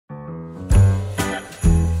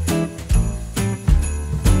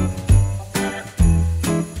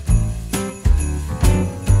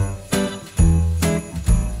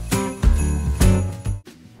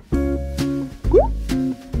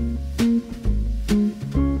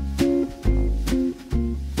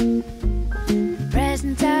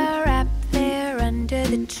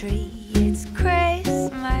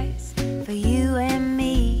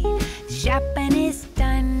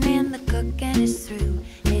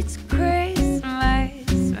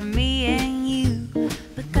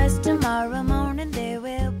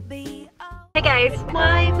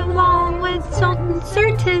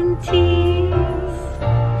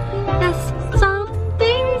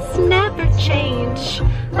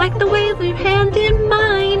like the way your hand in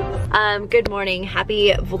mine. Good morning,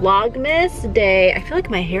 happy Vlogmas day. I feel like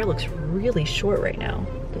my hair looks really short right now.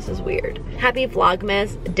 This is weird. Happy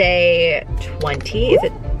Vlogmas day 20. Is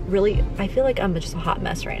it really? I feel like I'm just a hot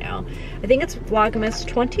mess right now. I think it's Vlogmas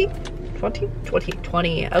 20.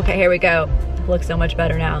 Okay, here we go. Looks so much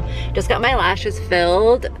better now. Just got my lashes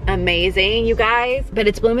filled. Amazing, you guys. But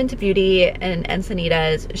it's Bloom Into Beauty and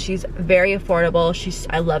Encinitas. She's very affordable.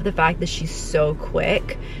 I love the fact that she's so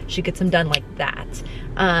quick. She gets them done like that.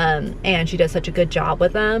 And she does such a good job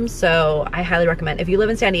with them. So I highly recommend. If you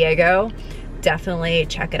live in San Diego, definitely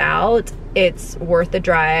check it out. It's worth the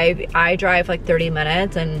drive. I drive like 30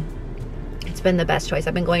 minutes and it's been the best choice.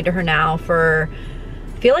 I've been going to her now for,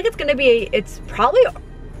 I feel like it's probably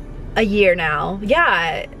a year now.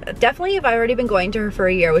 Yeah, definitely. I've already been going to her for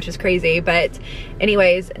a year, which is crazy. But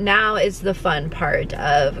anyways, now is the fun part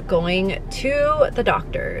of going to the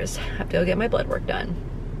doctors. I have to go get my blood work done.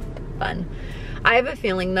 Fun. I have a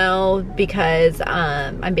feeling though, because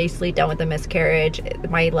I'm basically done with the miscarriage,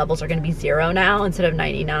 my levels are gonna be 0 now instead of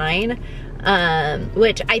 99.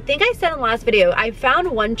 Which I think I said in the last video. I found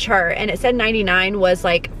one chart and it said 99 was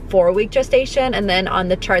like 4-week gestation, and then on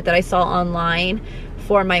the chart that I saw online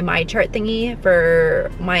for my chart thingy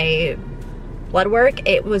for my blood work,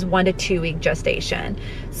 it was 1 to 2 week gestation.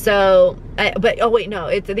 So but oh wait, no,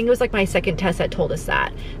 I think it was like my second test that told us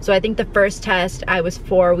that. So I think the first test I was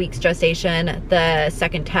 4 weeks gestation, the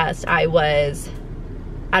second test I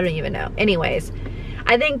don't even know. Anyways,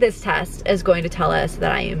 I think this test is going to tell us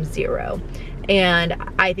that I am 0. And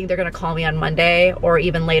I think they're gonna call me on Monday or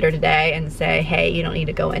even later today and say, hey, you don't need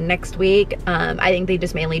to go in next week. I think they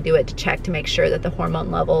just mainly do it to check to make sure that the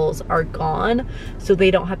hormone levels are gone, so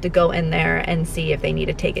they don't have to go in there and see if they need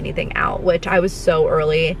to take anything out, which I was so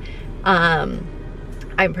early. I'm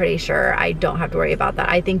pretty sure I don't have to worry about that.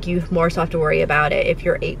 I think you more so have to worry about it if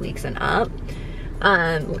you're 8 weeks and up.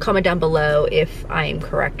 Comment down below if I'm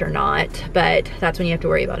correct or not, but that's when you have to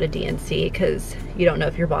worry about a DNC because you don't know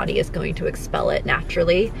if your body is going to expel it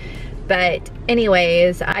naturally. But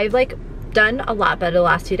anyways, I've like done a lot better the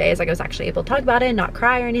last 2 days. Like I was actually able to talk about it and not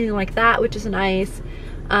cry or anything like that, which is nice.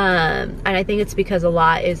 And I think it's because a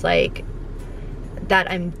lot is like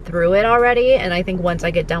that I'm through it already, and I think once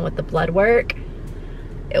I get done with the blood work,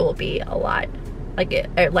 it will be a lot, like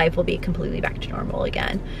life will be completely back to normal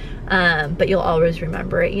again. But you'll always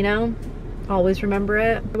remember it, you know? Always remember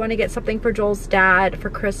it. I want to get something for Joel's dad for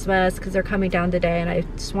Christmas because they're coming down today, and I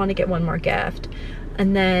just want to get one more gift.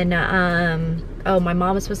 And then, oh, my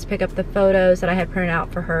mom was supposed to pick up the photos that I had printed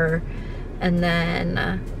out for her. And then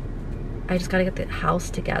I just got to get the house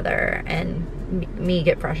together and me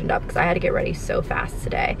get freshened up because I had to get ready so fast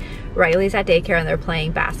today. Riley's at daycare and they're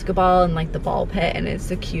playing basketball in like the ball pit, and it's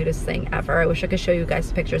the cutest thing ever. I wish I could show you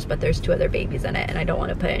guys pictures, but there's 2 other babies in it and I don't want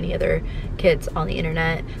to put any other kids on the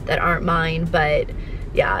internet that aren't mine. But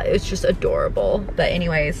yeah, it's just adorable. But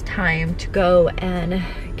anyways, time to go and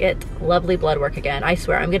get lovely blood work again. I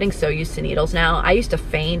swear I'm getting so used to needles now. I used to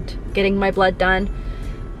faint getting my blood done.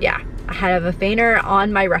 Yeah, I have a fainter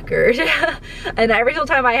on my record. And every single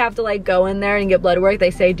time I have to like go in there and get blood work,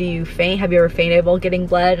 they say, do you faint? Have you ever fainted while getting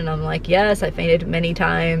blood? And I'm like, yes, I fainted many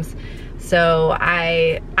times. So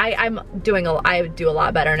I do a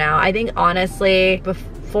lot better now. I think honestly,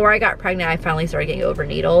 before I got pregnant, I finally started getting over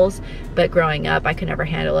needles, but growing up, I could never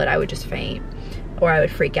handle it. I would just faint, or I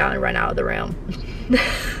would freak out and run out of the room.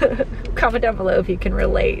 Comment down below if you can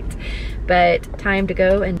relate. But time to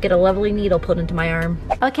go and get a lovely needle put into my arm.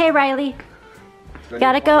 Okay, Riley.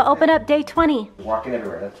 Gotta go open up day 20. Walking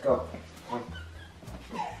everywhere, let's go.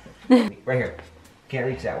 Right here. Can't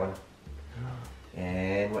reach that one.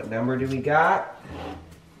 And what number do we got?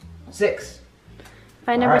 6.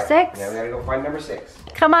 Find number 6? Now we gotta go find number 6.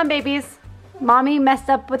 Come on, babies. Mommy messed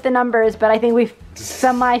up with the numbers, but I think we've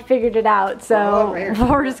semi-figured it out. So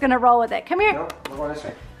we're just gonna roll with it. Come here. No, we're going this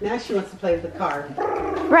way. Now she wants to play with the car.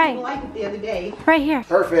 Right. I liked it the other day. Right here.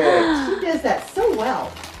 Perfect. She does that so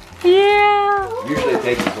well. Yeah. Usually it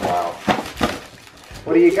takes us a while.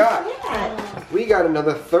 What do you got? Yeah. We got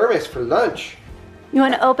another thermos for lunch. You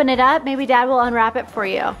want to open it up? Maybe Dad will unwrap it for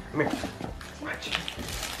you. Come here. Watch.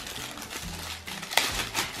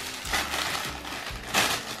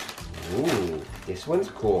 Ooh, this one's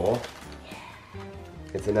cool.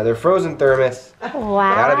 It's another frozen thermos.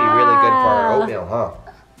 Wow. That'll be really good for our oatmeal, huh?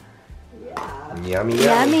 Yeah. Yummy,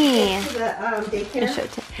 yummy. Yummy. For the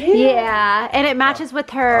daycare. Yeah, and it matches with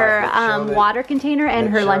her water container and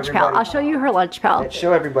her lunch pail. I'll show you her lunch pail. Let's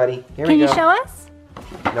show everybody. Here we go. Can you show us?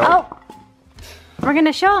 No. Oh. We're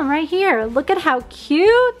gonna show them right here. Look at how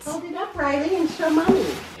cute. Hold it up, Riley, and show Mommy.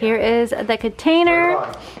 Here is the container.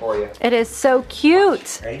 For you. It is so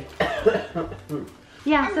cute. Ready?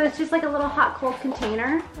 Yeah, so it's just like a little hot cold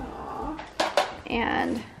container. Aww.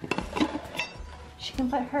 And she can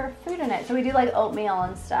put her food in it. So we do like oatmeal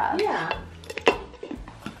and stuff. Yeah.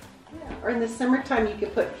 Or in the summertime, you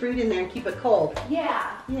could put fruit in there and keep it cold.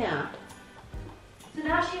 Yeah. Yeah. So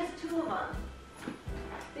now she has 2 of them.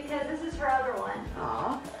 Because this is her other one.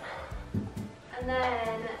 Aw. And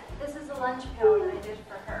then this is the lunch pail that I did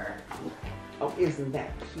for her. Oh, isn't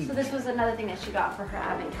that cute? So this was another thing that she got for her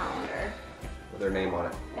advent calendar. With her name on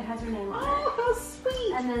it. It has her name on it. Oh, how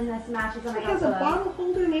sweet. And then this matches on It has a bottle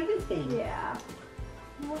holder and everything. Yeah.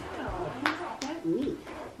 Wow. That's neat.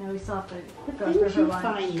 Now we still have to The go through things her you lunch.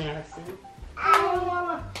 find, Madison.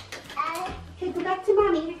 Okay, go back to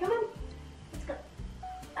Mommy. Here, come on. Let's go.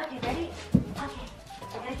 Okay, ready? Okay.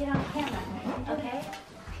 I gotta get on camera. Okay?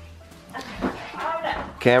 Okay. Oh no.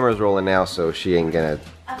 Camera's rolling now, so she ain't gonna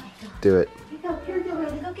Okay, go. do it. Here you go, here you go,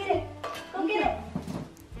 Riley. Go get it. Go get it.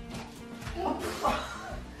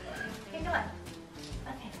 Here, come on.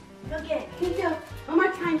 Okay. Go get it. Here you go. One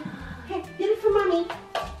more time. Okay, get it for Mommy.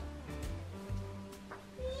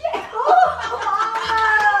 Yeah!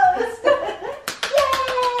 Oh, almost!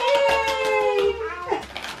 Yay!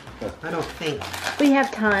 I don't think. We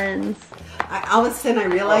have tons. All of a sudden I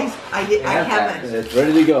realized I have It's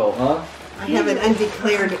ready to go, huh? an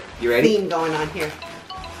undeclared You ready? theme going on here.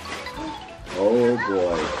 Oh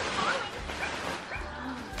boy.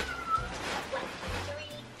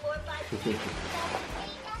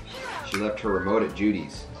 She left her remote at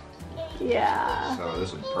Judy's, Yeah. so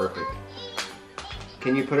this was perfect.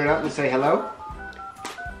 Can you put it up and say hello?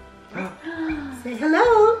 Say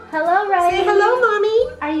hello. Hello, Riley. Say hello,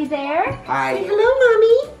 Mommy. Are you there? Say Hi. hello,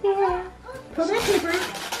 Mommy. Yeah. Pull that paper.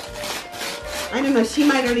 I don't know. She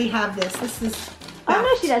might already have this. This is. Oh,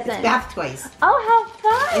 no, she it's doesn't. bath toys. Oh, how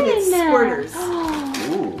fun. And it's squirters.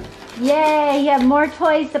 Ooh. Yay, you have more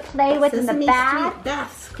toys to play with in the Sesame bath. Street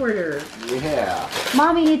bath squirter. Yeah.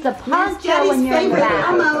 Mommy needs a That's poncho Daddy's when you're in the favorite bath.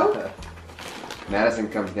 ammo. Madison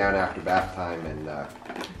comes down after bath time and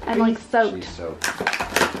I'm like soaked. she's soaked.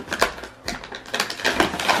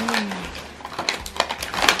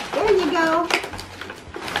 There you go.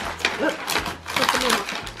 Look, put them out.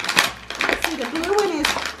 Let's see, the blue one is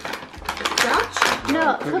Scratch?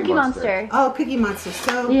 No, Cookie Cookie Monster. Monster. Oh, Cookie Monster.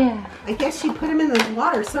 So Yeah. I guess she put them in the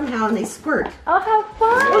water somehow and they squirt. Oh, how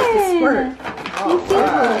Supposed to fun. squirt. Oh,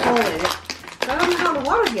 wow. I don't know how the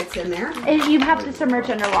water gets in there. You have to submerge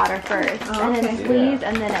underwater first, Oh, and then okay. squeeze,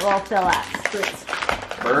 and then it will fill up. Spritz.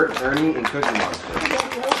 Bert, Ernie, and Cookie Monster.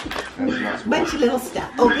 That's not Bunch of little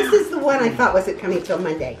stuff. Oh, this is the one I thought wasn't coming till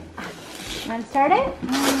Monday. Want to start it?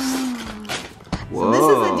 So this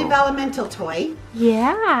is a developmental toy.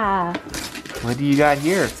 Yeah. What do you got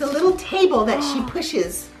here? It's a little table that she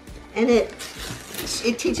pushes, and it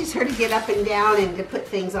teaches her to get up and down and to put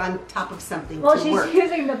things on top of something Well, to she's work.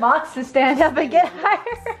 using the box to stand up and get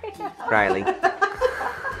higher right now. Riley.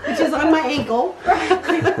 Which is on my ankle.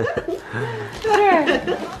 Sure.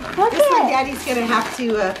 Look This one at it. Daddy's gonna have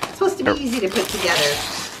to, it's supposed to be easy to put together.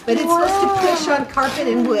 But it's supposed to push on carpet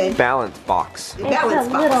and wood. Balance box. The It's balance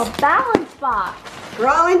a box. little balance box. We're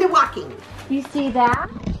all into walking. You see that?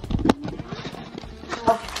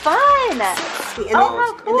 Oh, fun. And Oh, then, how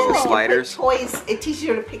and then cool. they can Sliders. put toys. It teaches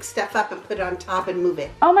her to pick stuff up and put it on top and move it.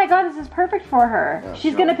 Oh my god, this is perfect for her. Yeah, She's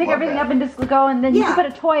she'll gonna pick love everything that. up and just go, and then you Yeah. can put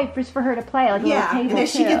a toy just for her to play, like a Yeah, little table and as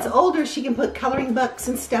she too. gets older, she can put coloring books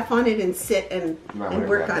and stuff on it and sit and Might wanna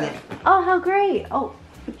work grab on that. it. Oh, how great. Oh,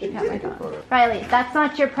 she got my Take a phone. photo. Riley, that's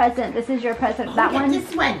not your present. This is your present. That Look at one,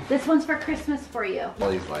 this one. this one's for Christmas for you. Well,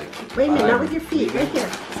 he's like, Wait a minute, not I'm with your feet. Right here.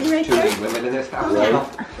 See right Too many here? women in this house. Oh,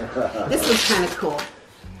 yeah. This one's kind of cool.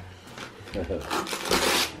 What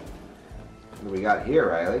do we got here,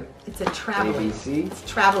 Riley? It's a traveling. ABC. It's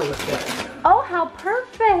traveling kit. Oh, how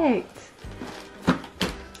perfect.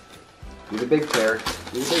 Do the big chair.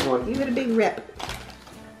 Do the big one. Give it a big rip.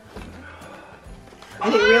 I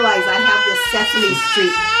didn't realize I have this Sesame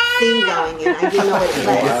Street theme going and I didn't know what it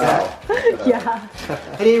was. Wow. Yeah.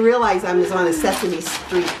 I didn't realize I was on a Sesame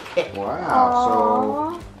Street kick.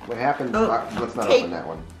 Wow. So what happened? Oh, Let's not tape. open that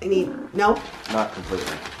one. I need, no? Not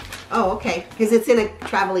completely. Oh, okay. Because it's in a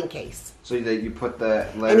traveling case. So that you put the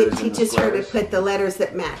And letters it in the teaches her to squares? put the letters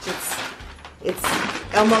that match. It's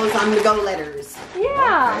Elmo's on the go letters.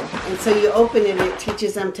 Yeah. Okay. And so you open it and it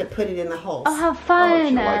teaches them to put it in the holes. Oh, how Oh, fun.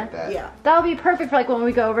 she'll like that. Yeah. That'll be perfect for like when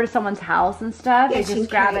we go over to someone's house and stuff. Yeah, You she just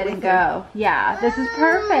can carry grab it it and with her. go. Yeah, this is Is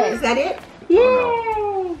perfect. that it?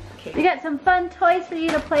 Yay! Okay. We got some fun toys for you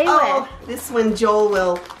to play Oh, with. this one Joel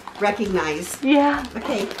will recognize. Yeah.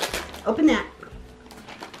 Okay, open that.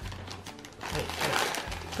 Wait.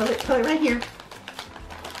 Put it right here.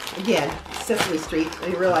 Again, Sesame Street. I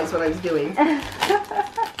didn't realize what I was doing.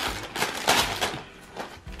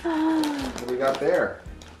 What do we got there?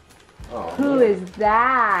 Oh, Who is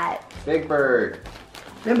that? Big Bird.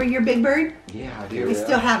 Remember your Big Bird? Yeah, I You do.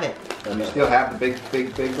 still have it. You still have the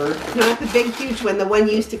big Bird? Not the big, huge one. The one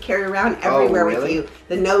you used to carry around everywhere with really? you.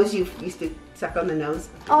 The nose you used to suck on the nose.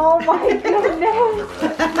 Oh my goodness.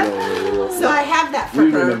 So I have that for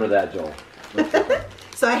We her. remember that, Joel.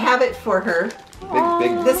 So I have it for her.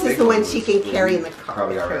 This is the one she can carry in the car.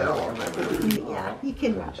 Probably with her. already that one. Yeah, you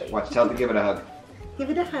can Watch, tell them to give it a hug. give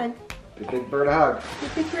it a hug. Give Big Bird a hug.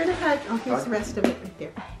 Give Big Bird a hug. Oh, here's the rest of it right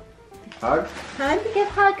there. Hug? Hug. Give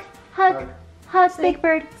hug, Big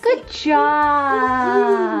Bird. Good job.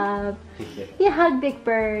 You hug Big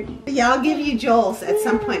Bird. Yeah, I'll give you Joel's at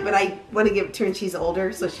some point, but I want to give it to her when she's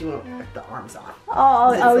older so she won't rip the arms off.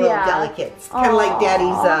 Oh, It's oh a little yeah. delicate. It's kind of like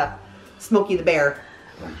Daddy's Smokey the Bear.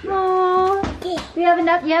 Aww. We have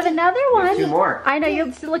enough. You have another one. Two more. I know you're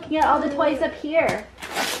just looking at all the toys up here.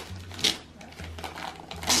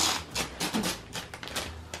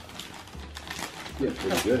 Yeah,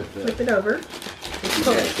 pretty good at Flip that. it over. She's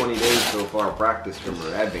had 20 days so far practice from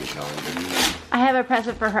her advent calendar. I have a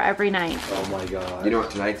present for her every night. Oh my god. You know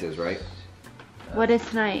what tonight's is, right? What is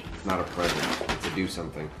tonight? It's not a present. It's to do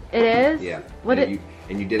something. It is? Yeah. What and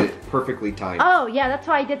it? you did it perfectly timed. Oh yeah, that's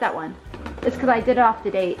why I did that one. It's because I did it off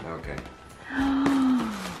the date. Okay.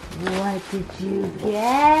 What did you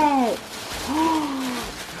get?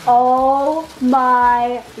 Oh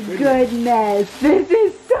my goodness. This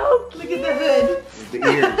is so cute. Look at the hood. The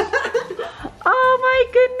ears. Oh my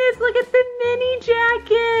goodness, look at the mini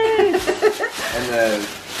jacket. And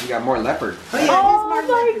you got more leopard. Oh yeah, Oh here's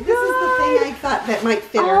my This is the thing I thought that might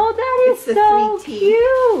fit her. Oh, that is It's the so 3T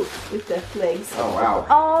cute. with the legs. Oh, wow.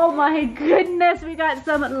 Oh my goodness, we got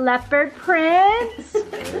some leopard prints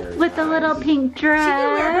with the little pink She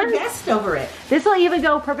can wear her dress. vest over it. This will even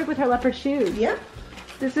go perfect with her leopard shoes. Yep.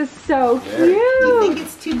 This is so Very cute. Do you think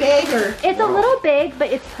it's too big or? It's a little big,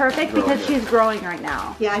 but it's perfect Growing, because yeah. she's growing right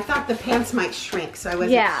now. Yeah, I thought the pants might shrink, so I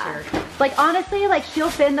wasn't Yeah. sure. Like honestly, like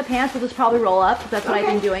she'll fit in the pants, we'll just probably roll up because that's what I've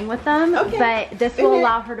been doing with them. Okay. But this will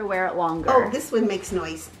allow her to wear it longer. Oh, this one makes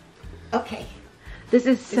noise. Okay. This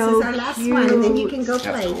is so This is our last cute. one, and then you can go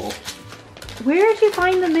That's play. cool. Where did you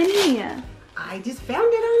find the mini? I just found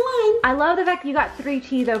it online. I love the fact that you got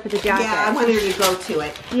 3T though for the jacket. Yeah, I wanted her to go to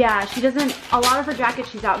it. Yeah, she doesn't, a lot of her jackets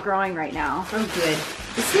she's outgrowing right now. Oh, good.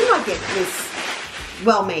 It seemed like it was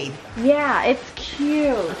well made. Yeah, it's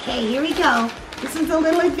cute. Okay, here we go. This one's a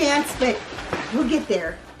little advanced, but we'll get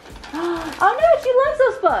there. Oh no, she loves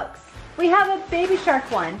those books. We have a Baby Shark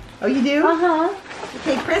one. Oh, you do? Uh-huh.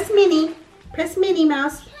 Okay, press Minnie. Press Minnie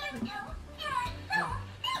Mouse.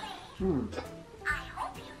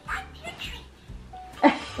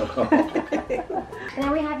 And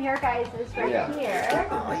then we have your guys' right Yeah. here.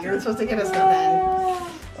 Oh, you're supposed to get us something.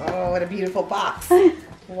 Oh, what a beautiful box.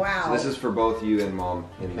 Wow. So this is for both you and Mom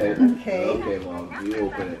in there. Okay. Okay, Mom, you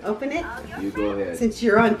open it. Open it. You go ahead. Since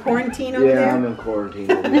you're on quarantine over Yeah, there. I'm in quarantine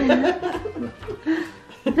over there.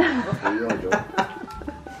 There you go, Joel.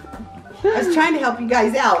 I was trying to help you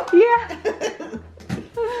guys out. Yeah.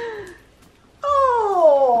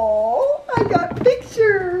 Oh, I got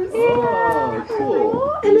pictures. Oh,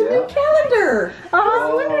 cool. And a new Yeah. calendar. I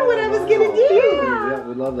was wondering what I was going to do. Yeah,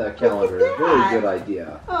 we love that calendar. Look at Very that. good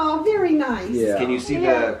idea. Oh, very nice. Yeah. Can you see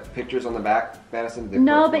the pictures on the back, Madison? They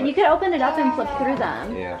No, put but you could open it up and flip through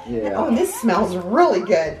them. Yeah. Yeah. Oh, this smells really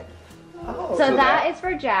good. Oh, So So that that- is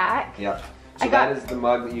for Jack. Yep. So I got- that is the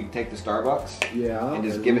mug that you take to Starbucks Yeah. and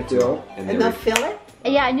just and give it to refill. them. and they they'll re- fill it?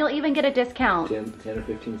 Yeah, and you'll even get a discount. 10 or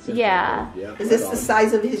 15 cents. Yeah. Yeah. Is this right the on.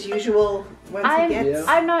 size of his usual ones he gets? Yeah.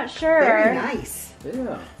 I'm not sure. Very nice.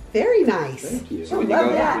 Yeah. Very nice. Thank you. So I when you love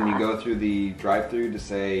go that. when you go through the drive-through to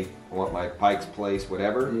say I want my Pike's Place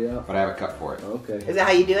whatever, Yeah. but I have a cup for it, Okay. Is that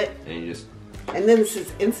how you do it? and you just And then this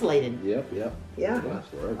is insulated. Yep, yep. Yeah. That's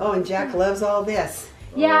right. Oh, and Jack loves all this.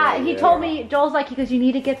 Yeah, Oh, he yeah. told me, Joel's like, because you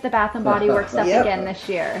need to get the Bath and Body Works stuff Yep. again this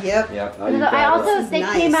year. Yep. yep. Oh, you I got also, This is they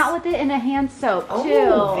nice. came out with it in a hand soap Oh,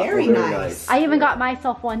 too. very Very nice. nice. I even got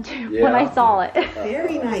myself one too Yeah. when I saw it.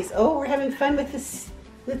 Very nice. Oh, we're having fun with this.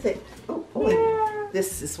 What's it? Oh, boy.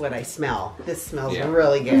 This is what I smell. This smells Yeah.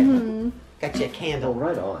 really good. Mm-hmm. Got you a Oh, candle.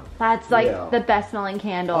 right on. That's like Yeah. the best smelling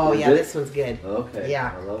candle. Oh, yeah, it? this one's good. Okay.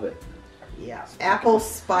 Yeah. I love it. Yeah. Apple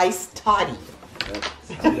spice toddy.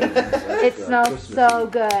 It smells so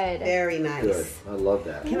good. Very nice. Good. I love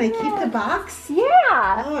that. Can I keep the box?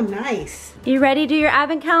 Yeah. Oh, nice. You ready to do your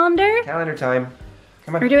advent calendar? Calendar time.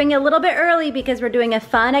 Come on. We're doing it a little bit early because we're doing a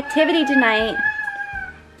fun activity tonight.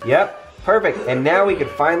 Yep, perfect. And now we can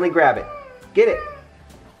finally grab it. Get it.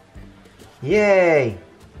 Yay.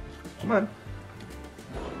 Come on.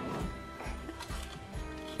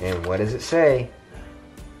 And what does it say?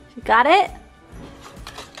 You got it?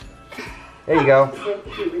 There you go.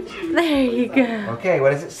 There you go. Okay, what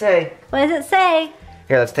does it say? What does it say?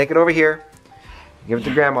 Here, let's take it over here. Give it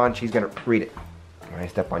to Grandma and she's gonna read it. All right,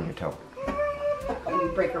 step on your toe. Oh, you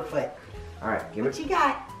break her foot. All right, give What it. you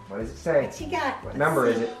got? What does it say? What you got? What number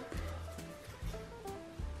is it?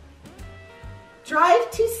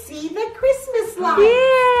 Drive to see the Christmas lights.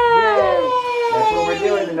 Yeah. That's what we're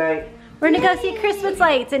doing tonight. We're gonna go see Christmas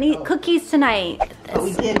lights and eat cookies tonight. What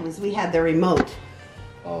we did was we had the remote.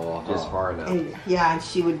 Oh, just far enough. And yeah, and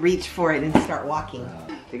she would reach for it and start walking.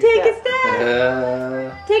 Take a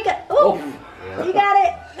step. Take a. Oh, Yeah. you got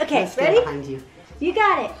it. Okay, Let's get ready? behind you. You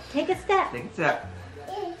got it. Take a step. Take a step.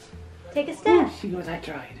 Take a step. She goes, I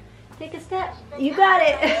tried. Take a step. You got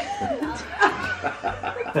it.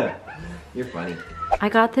 You're funny. I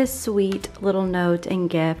got this sweet little note and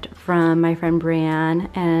gift from my friend Brianne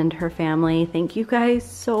and her family. Thank you guys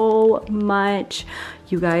so much.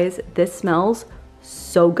 You guys, this smells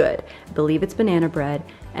so good. I believe it's banana bread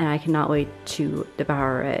and I cannot wait to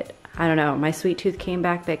devour it. I don't know, my sweet tooth came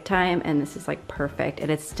back big time and this is like perfect and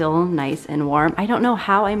it's still nice and warm. I don't know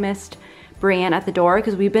how I missed Brianne at the door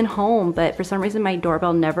because we've been home, but for some reason my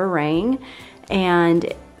doorbell never rang.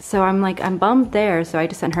 And so I'm bummed there. So I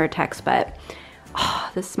just sent her a text, but oh,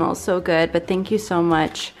 this smells so good. But thank you so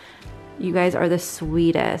much. You guys are the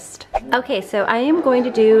sweetest. Okay, so I am going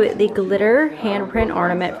to do the glitter handprint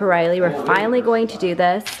ornament for Riley. We're finally going to do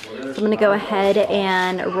this. So I'm gonna go ahead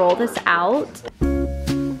and roll this out.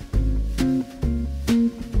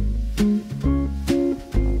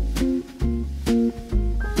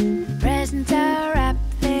 Presents are up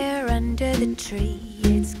there under the tree.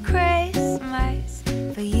 It's Christmas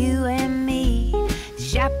for you and me. The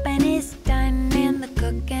shopping is done and the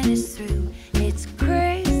cooking is through. It's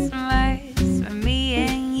Christmas for me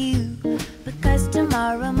and you. Because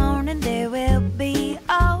tomorrow morning there will be,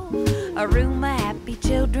 oh, a room of happy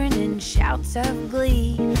children and shouts of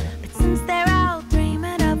glee. But since they're all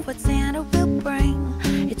dreaming of what Santa will bring,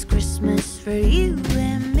 it's Christmas for you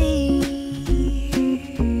and me.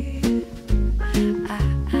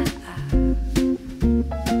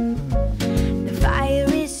 The fire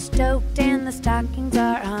is stoked and the stockings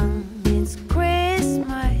are hung. It's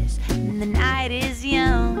Christmas and the night is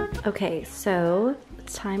young. Okay, so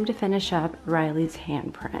it's time to finish up Riley's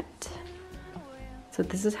handprint. So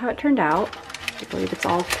this is how it turned out. I believe it's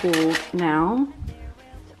all cooled now. So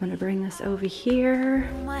I'm gonna bring this over here.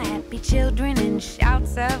 My happy children and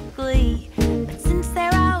shouts of glee. But since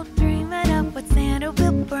they're all dreaming of what Santa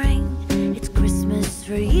will bring, it's Christmas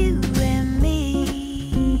for you and me.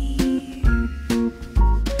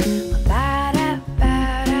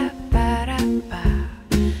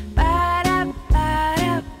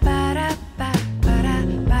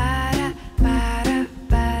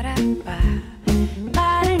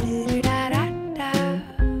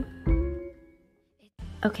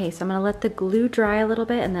 Okay, so I'm gonna let the glue dry a little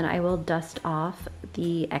bit and then I will dust off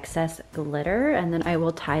the excess glitter and then I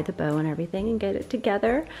will tie the bow and everything and get it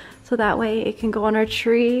together so that way it can go on our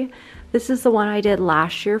tree. This is the one I did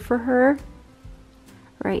last year for her,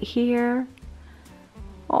 right here.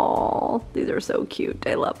 Oh, these are so cute,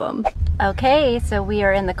 I love them. Okay, so we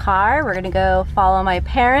are in the car. We're gonna go follow my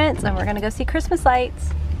parents and we're gonna go see Christmas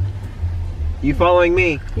lights. You following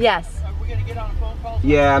me? Yes.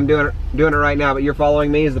 Yeah, I'm doing it right now, but you're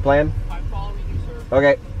following me is the plan? I'm following you, sir.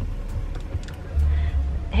 Okay.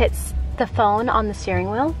 Hit the phone on the steering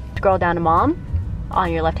wheel, scroll down to mom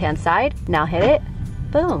on your left hand side. Now hit it,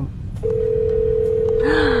 boom.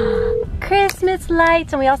 Christmas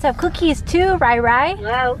lights, and we also have cookies too, Rai.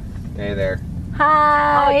 Hello? Hey there. Oh,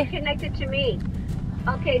 Hi. you connected to me.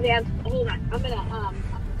 Okay, Dad, hold on. I'm gonna,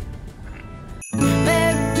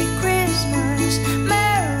 Merry Christmas,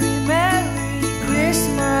 Merry, Merry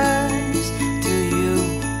Christmas to you.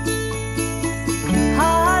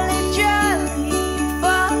 Holly jolly,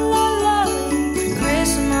 follow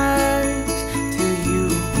Christmas to you.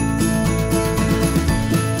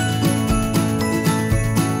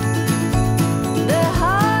 The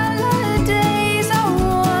holidays are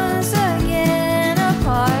once again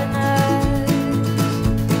upon us,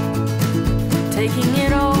 taking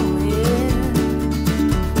it all in.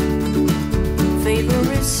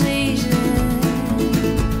 Favorite season.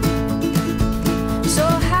 So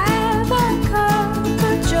have a cup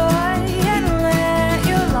of joy and let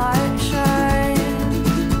your light shine.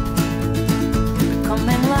 We're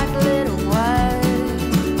coming like little white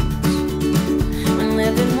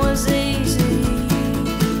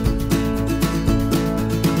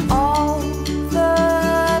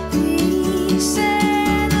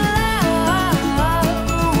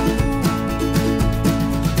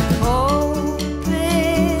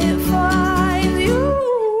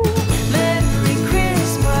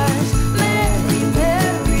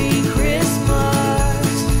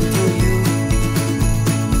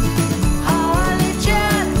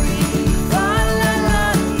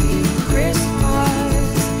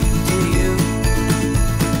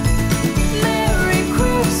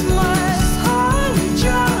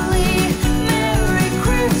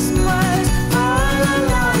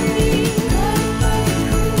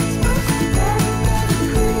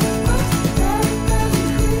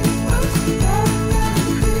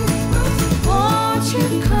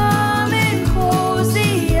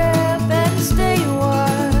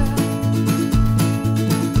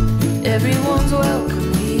Everyone's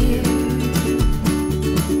welcome here.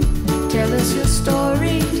 Tell us your story.